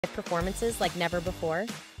Performances like never before?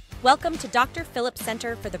 Welcome to Dr. Phillips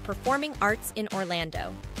Center for the Performing Arts in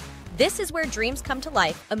Orlando. This is where dreams come to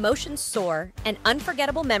life, emotions soar, and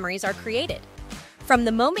unforgettable memories are created. From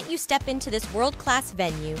the moment you step into this world-class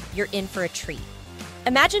venue, you're in for a treat.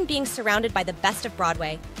 Imagine being surrounded by the best of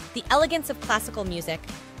Broadway, the elegance of classical music,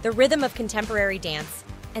 the rhythm of contemporary dance,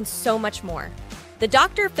 and so much more. The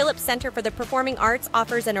Dr. Phillips Center for the Performing Arts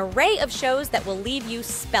offers an array of shows that will leave you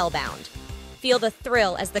spellbound. Feel the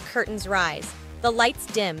thrill as the curtains rise, the lights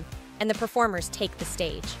dim, and the performers take the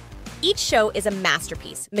stage. Each show is a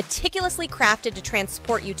masterpiece, meticulously crafted to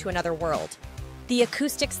transport you to another world. The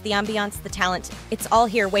acoustics, the ambiance, the talent, it's all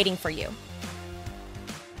here waiting for you.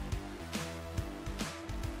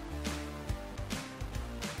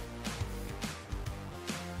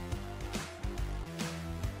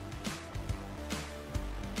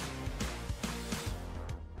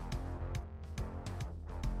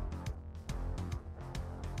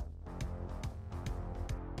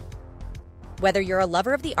 Whether you're a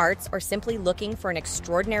lover of the arts or simply looking for an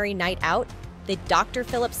extraordinary night out, the Dr.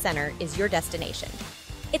 Phillips Center is your destination.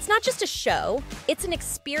 It's not just a show, it's an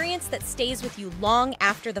experience that stays with you long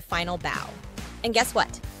after the final bow. And guess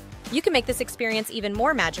what? You can make this experience even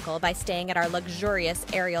more magical by staying at our luxurious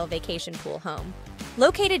aerial vacation pool home.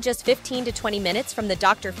 Located just 15 to 20 minutes from the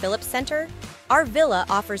Dr. Phillips Center, our villa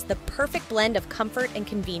offers the perfect blend of comfort and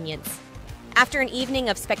convenience. After an evening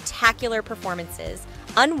of spectacular performances,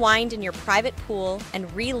 unwind in your private pool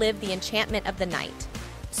and relive the enchantment of the night.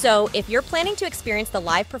 So, if you're planning to experience the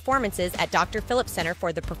live performances at Dr. Phillips Center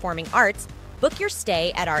for the Performing Arts, book your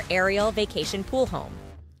stay at our aerial vacation pool home.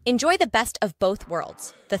 Enjoy the best of both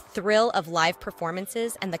worlds, the thrill of live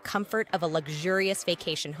performances and the comfort of a luxurious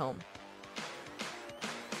vacation home.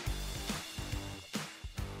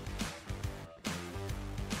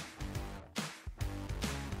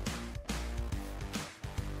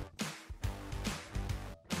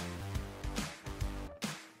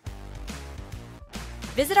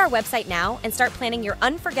 Visit our website now and start planning your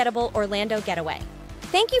unforgettable Orlando getaway.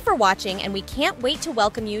 Thank you for watching, and we can't wait to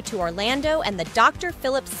welcome you to Orlando and the Dr.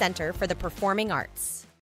 Phillips Center for the Performing Arts.